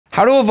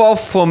How to evolve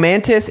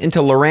FOMANTIS into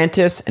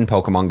Lurantis in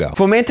Pokemon Go.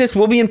 FOMANTIS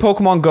will be in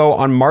Pokemon Go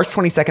on March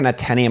 22nd at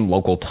 10 a.m.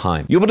 local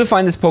time. You'll be able to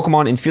find this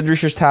Pokemon in field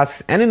research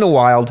tasks and in the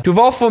wild. To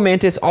evolve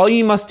FOMANTIS, all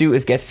you must do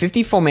is get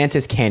 50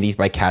 FOMANTIS candies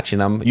by catching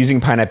them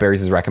using Pineapple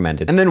Berries as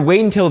recommended, and then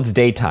wait until it's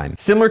daytime.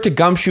 Similar to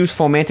Gumshoe's,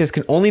 FOMANTIS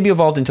can only be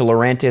evolved into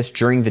Lurantis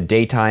during the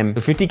daytime.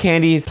 So 50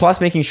 candies, plus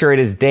making sure it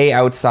is day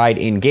outside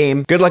in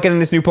game. Good luck getting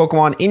this new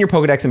Pokemon in your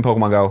Pokedex in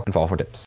Pokemon Go, and follow for tips.